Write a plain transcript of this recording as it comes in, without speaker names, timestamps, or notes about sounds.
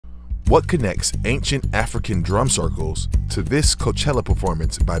What connects ancient African drum circles to this Coachella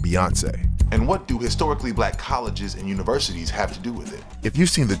performance by Beyonce? And what do historically black colleges and universities have to do with it? If you've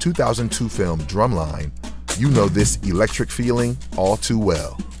seen the 2002 film Drumline, you know this electric feeling all too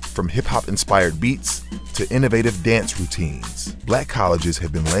well. From hip-hop inspired beats to innovative dance routines, black colleges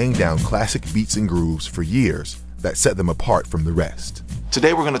have been laying down classic beats and grooves for years that set them apart from the rest.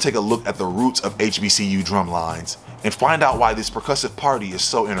 Today we're going to take a look at the roots of HBCU drum lines and find out why this percussive party is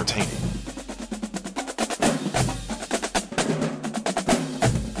so entertaining.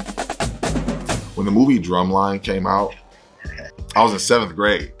 When the movie Drumline came out, I was in 7th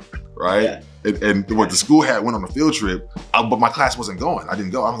grade, right? Yeah. And what the school had went on a field trip, but my class wasn't going. I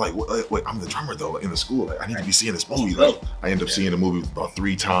didn't go. I was like, wait, I'm the drummer though in the school. Like, I need to be seeing this movie though. I ended up seeing the movie about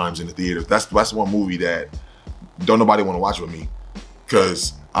 3 times in the theater. That's one movie that don't nobody want to watch with me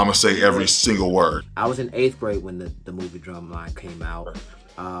because I'm gonna say every single word. I was in 8th grade when the movie Drumline came out.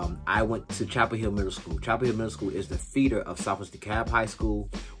 I went to Chapel Hill Middle School. Chapel Hill Middle School is the feeder of Southwest DeKalb High School,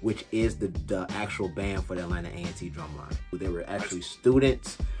 which is the actual band for the Atlanta A&T Drumline. There were actually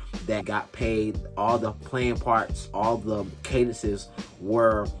students that got paid. All the playing parts, all the cadences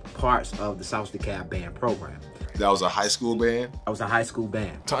were parts of the Southwest DeKalb band program. That was a high school band? That was a high school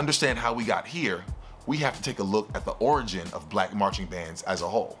band. To understand how we got here, we have to take a look at the origin of black marching bands as a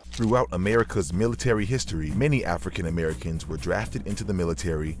whole. Throughout America's military history, many African Americans were drafted into the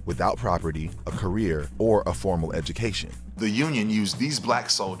military without property, a career, or a formal education. The Union used these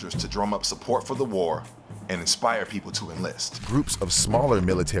black soldiers to drum up support for the war and inspire people to enlist. Groups of smaller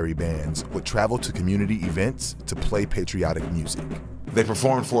military bands would travel to community events to play patriotic music. They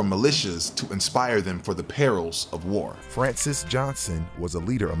performed for militias to inspire them for the perils of war. Francis Johnson was a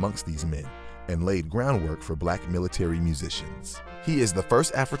leader amongst these men and laid groundwork for black military musicians. He is the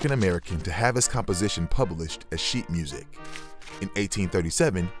first African American to have his composition published as sheet music. In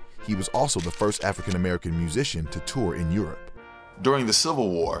 1837, he was also the first African American musician to tour in Europe. During the Civil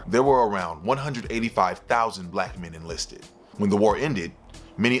War, there were around 185,000 black men enlisted. When the war ended,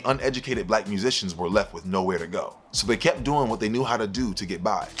 many uneducated black musicians were left with nowhere to go. So they kept doing what they knew how to do to get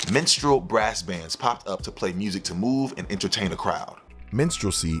by. Minstrel brass bands popped up to play music to move and entertain a crowd.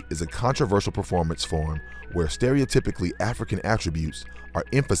 Minstrelsy is a controversial performance form where stereotypically African attributes are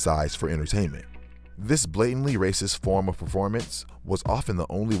emphasized for entertainment. This blatantly racist form of performance was often the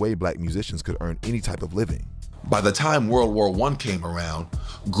only way black musicians could earn any type of living. By the time World War I came around,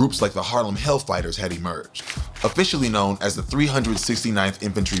 groups like the Harlem Hellfighters had emerged. Officially known as the 369th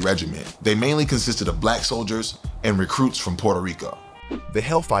Infantry Regiment, they mainly consisted of black soldiers and recruits from Puerto Rico. The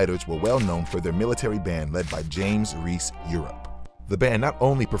Hellfighters were well known for their military band led by James Reese Europe. The band not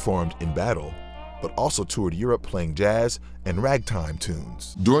only performed in battle, but also toured Europe playing jazz and ragtime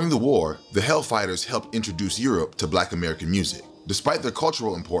tunes. During the war, the Hellfighters helped introduce Europe to black American music. Despite their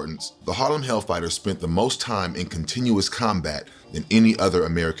cultural importance, the Harlem Hellfighters spent the most time in continuous combat than any other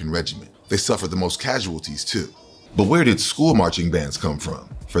American regiment. They suffered the most casualties too. But where did school marching bands come from?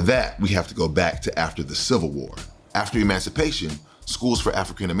 For that, we have to go back to after the Civil War. After emancipation, schools for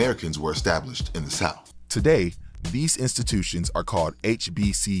African Americans were established in the South. Today, these institutions are called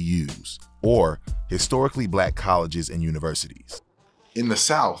HBCUs, or historically black colleges and universities. In the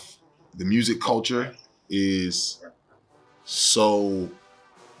South, the music culture is so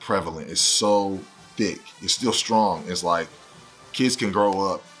prevalent, it's so thick, it's still strong. It's like kids can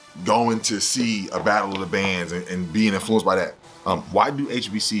grow up going to see a battle of the bands and being influenced by that. Why do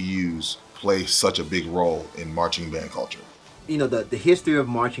HBCUs play such a big role in marching band culture? You know, the history of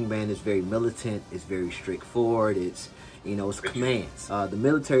marching band is very militant, it's very straightforward, it's commands. The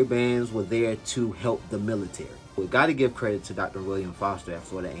military bands were there to help the military. We got to give credit to Dr. William Foster at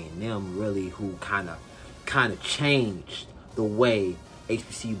Florida A&M, really, who kind of changed the way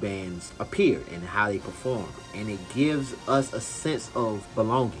HBCU bands appeared and how they performed. And it gives us a sense of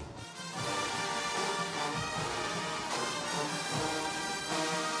belonging.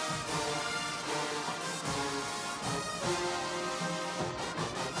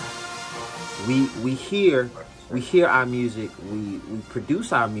 We hear our music, we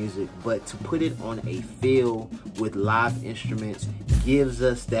produce our music, but to put it on a field with live instruments gives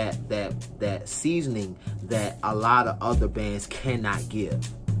us that seasoning that a lot of other bands cannot give.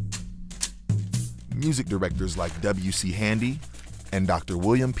 Music directors like W.C. Handy and Dr.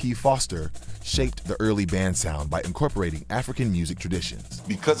 William P. Foster shaped the early band sound by incorporating African music traditions.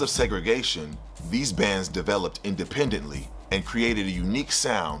 Because of segregation, these bands developed independently and created a unique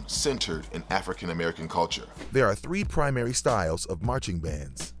sound centered in African American culture. There are 3 primary styles of marching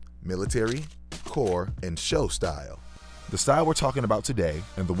bands: military, corps, and show style. The style we're talking about today,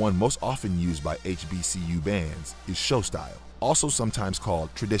 and the one most often used by HBCU bands, is show style, also sometimes called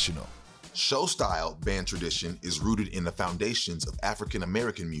traditional. Show-style band tradition is rooted in the foundations of African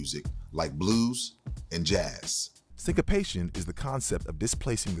American music like blues and jazz. Syncopation is the concept of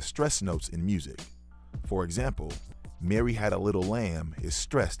displacing the stress notes in music. For example, Mary Had a Little Lamb is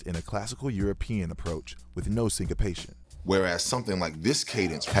stressed in a classical European approach with no syncopation. Whereas something like this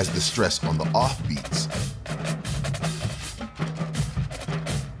cadence has the stress on the offbeats.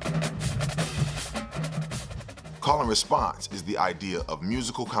 Call and response is the idea of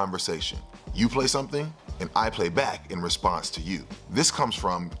musical conversation. You play something, and I play back in response to you. This comes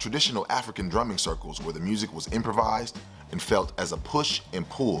from traditional African drumming circles where the music was improvised and felt as a push and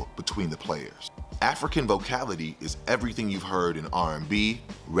pull between the players. African vocality is everything you've heard in R&B,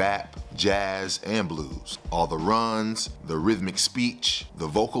 rap, jazz, and blues. All the runs, the rhythmic speech, the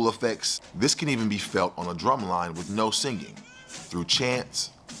vocal effects. This can even be felt on a drum line with no singing, through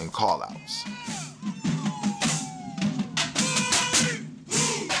chants and call-outs.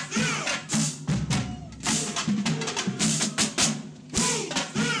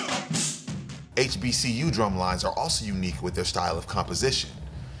 HBCU drum lines are also unique with their style of composition.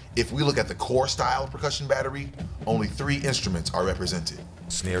 If we look at the core style percussion battery, only 3 instruments are represented.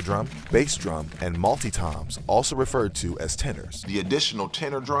 Snare drum, bass drum, and multi-toms, also referred to as tenors. The additional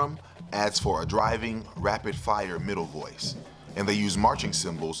tenor drum adds for a driving, rapid-fire middle voice, and they use marching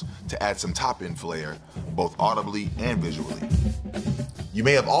cymbals to add some top-end flair, both audibly and visually. You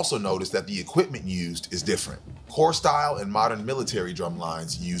may have also noticed that the equipment used is different. Core style and modern military drum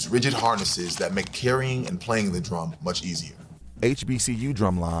lines use rigid harnesses that make carrying and playing the drum much easier. HBCU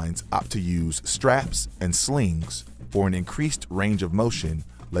drum lines opt to use straps and slings for an increased range of motion,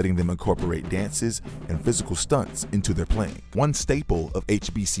 letting them incorporate dances and physical stunts into their playing. One staple of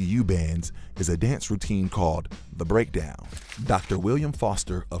HBCU bands is a dance routine called the breakdown. Dr. William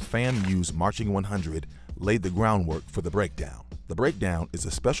Foster of FAMU's Marching 100 laid the groundwork for the breakdown. The breakdown is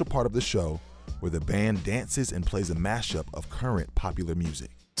a special part of the show where the band dances and plays a mashup of current popular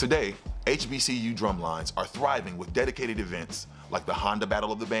music. Today, HBCU drum lines are thriving with dedicated events like the Honda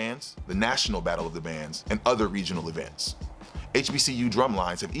Battle of the Bands, the National Battle of the Bands, and other regional events. HBCU drum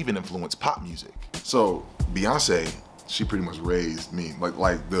lines have even influenced pop music. So Beyonce, she pretty much raised me.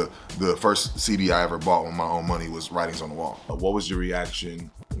 Like the first CD I ever bought with my own money was Writings on the Wall. What was your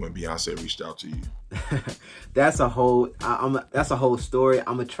reaction when Beyonce reached out to you? That's a whole story.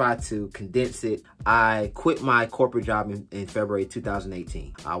 I'm gonna try to condense it. I quit my corporate job in February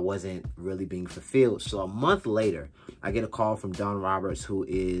 2018. I wasn't really being fulfilled. So a month later, I get a call from Don Roberts, who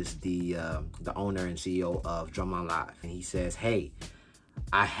is the owner and CEO of Drumline Live. And he says, hey,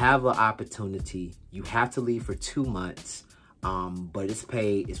 I have an opportunity. You have to leave for 2 months, but it's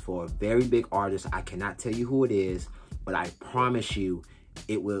paid. It's for a very big artist. I cannot tell you who it is, but I promise you,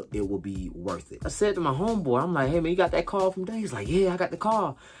 it will be worth it. I said to my homeboy, I'm like, hey man, you got that call from Dave? He's like, yeah, I got the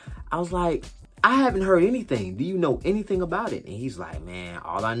call. I was like, I haven't heard anything. Do you know anything about it? And he's like, man,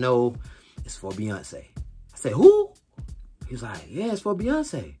 all I know is for Beyonce. I said, who? He's like, yeah, it's for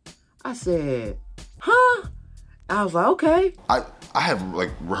Beyonce. I said, huh? I was like, okay. I have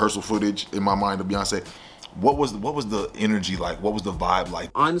like rehearsal footage in my mind of Beyonce. What was the energy like? What was the vibe like?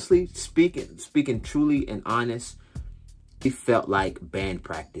 Honestly, speaking truly and honest, it felt like band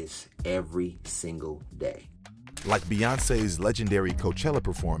practice every single day. Like Beyonce's legendary Coachella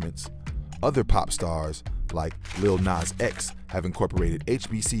performance, other pop stars like Lil Nas X have incorporated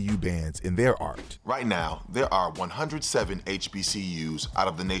HBCU bands in their art. Right now, there are 107 HBCUs out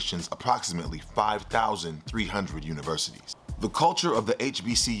of the nation's approximately 5,300 universities. The culture of the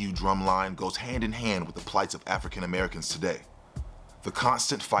HBCU drumline goes hand in hand with the plights of African Americans today. The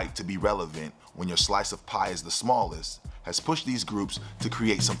constant fight to be relevant when your slice of pie is the smallest has pushed these groups to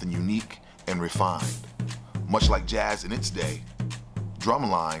create something unique and refined. Much like jazz in its day,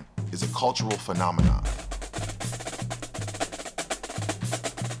 drumline is a cultural phenomenon.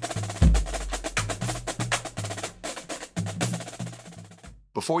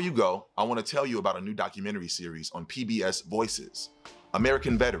 Before you go, I want to tell you about a new documentary series on PBS Voices,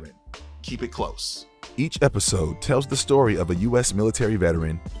 American Veteran. Keep it close. Each episode tells the story of a U.S. military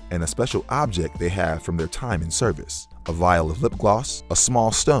veteran and a special object they have from their time in service. A vial of lip gloss, a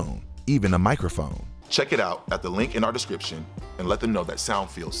small stone, even a microphone. Check it out at the link in our description and let them know that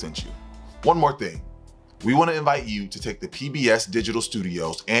Soundfield sent you. One more thing. We want to invite you to take the PBS Digital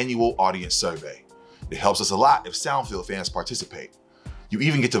Studios annual audience survey. It helps us a lot if Soundfield fans participate. You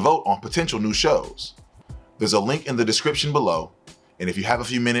even get to vote on potential new shows. There's a link in the description below, and if you have a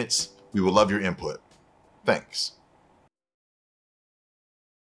few minutes, we would love your input. Thanks.